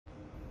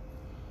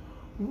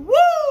Woo!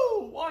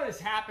 What is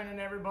happening,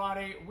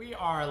 everybody? We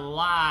are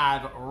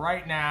live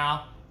right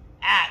now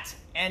at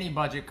Any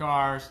Budget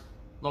Cars,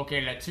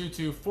 located at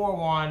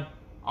 2241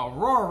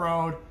 Aurora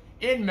Road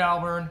in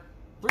Melbourne,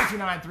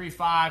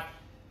 32935.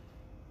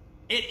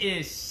 It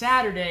is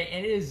Saturday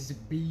and it is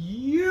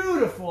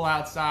beautiful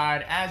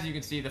outside. As you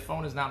can see, the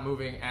phone is not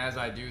moving as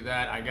I do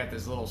that. I got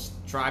this little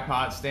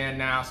tripod stand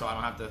now, so I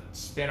don't have to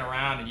spin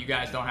around and you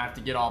guys don't have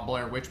to get all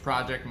Blair Witch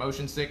Project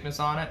motion sickness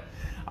on it.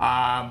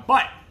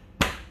 But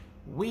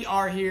we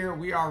are here.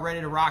 We are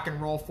ready to rock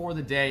and roll for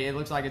the day. It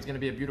looks like it's going to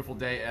be a beautiful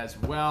day as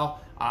well.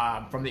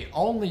 From the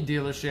only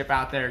dealership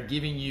out there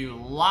giving you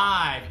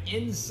live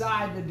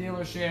inside the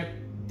dealership,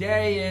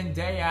 day in,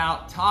 day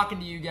out, talking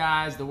to you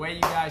guys the way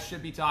you guys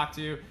should be talked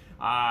to,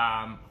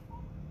 out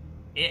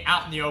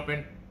in the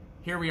open.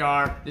 Here we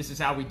are. This is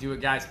how we do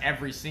it, guys,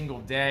 every single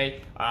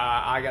day.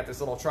 I got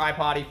this little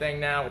tripod-y thing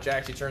now, which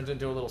actually turns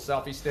into a little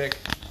selfie stick.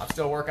 I'm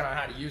still working on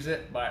how to use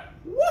it, but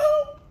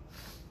woohoo!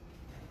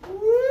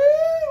 Woo!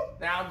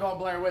 Now I'm going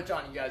Blair Witch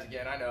on you guys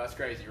again. I know, that's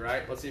crazy,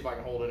 right? Let's see if I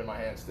can hold it in my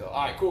hand still.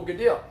 All right, cool, good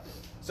deal.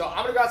 So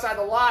I'm gonna go outside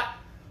the lot.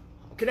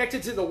 I'm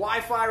connected to the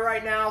Wi-Fi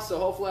right now, so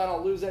hopefully I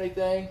don't lose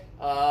anything.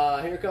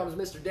 Here comes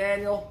Mr.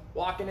 Daniel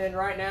walking in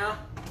right now.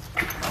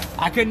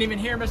 I couldn't even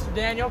hear Mr.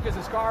 Daniel because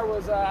his car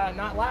was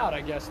not loud,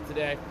 I guess,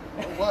 today.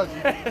 It was.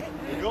 The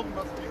building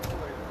must be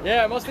insulated.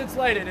 Yeah, it must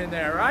insulate it in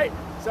there, right?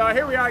 So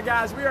here we are,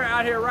 guys. We are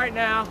out here right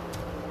now.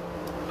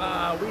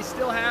 We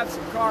still have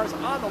some cars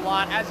on the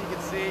lot, as you can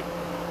see.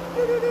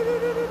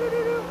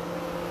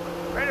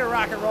 Ready to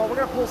rock and roll. We're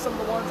gonna pull some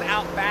of the ones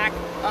out back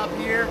up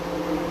here.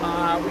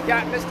 We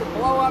got Mr.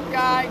 Blow Up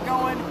Guy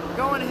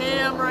going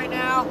ham right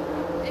now.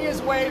 He is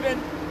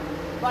waving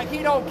like he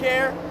don't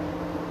care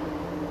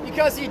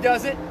because he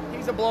does it.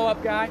 He's a blow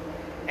up guy.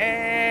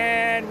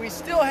 And we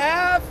still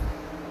have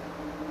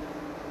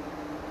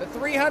the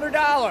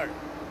 $300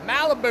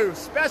 Malibu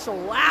special,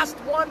 last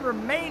one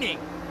remaining.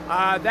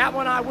 That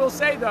one I will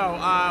say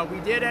though, we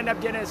did end up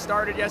getting it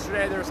started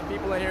yesterday. There were some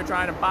people in here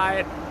trying to buy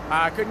it.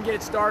 Couldn't get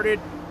it started.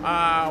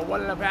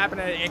 What ended up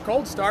happening, it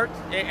cold start.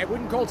 It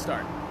wouldn't cold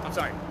start. I'm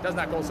sorry, it does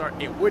not cold start.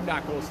 It would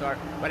not cold start.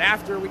 But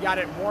after we got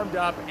it warmed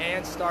up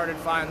and started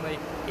finally,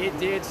 it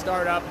did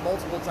start up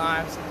multiple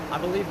times. I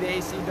believe the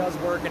AC does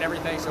work and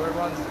everything, so it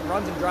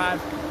runs and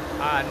drives.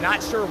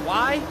 Not sure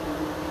why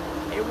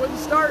it wouldn't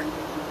start.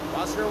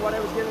 Not sure what I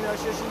was giving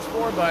those issues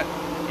for, but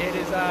it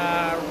is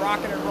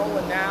rocking and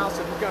rolling now,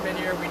 so if you come in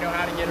here, we know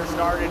how to get her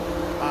started.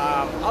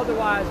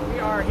 Otherwise, we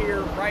are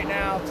here right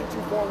now,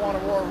 2241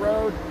 Aurora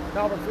Road,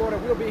 Melbourne, Florida.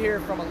 We'll be here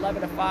from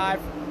 11 to 5,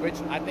 which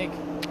I think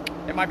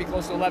it might be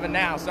close to 11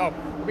 now. So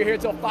we'll be here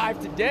till 5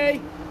 today.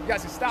 You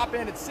guys can stop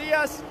in and see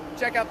us,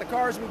 check out the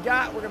cars we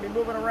got. We're gonna be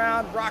moving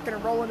around, rocking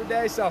and rolling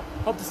today, so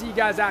hope to see you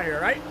guys out here,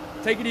 all right?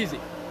 Take it easy.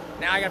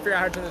 Now I gotta figure out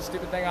how to turn this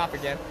stupid thing off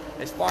again.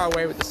 It's far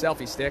away with the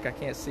selfie stick, I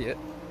can't see it.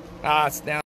 It's down.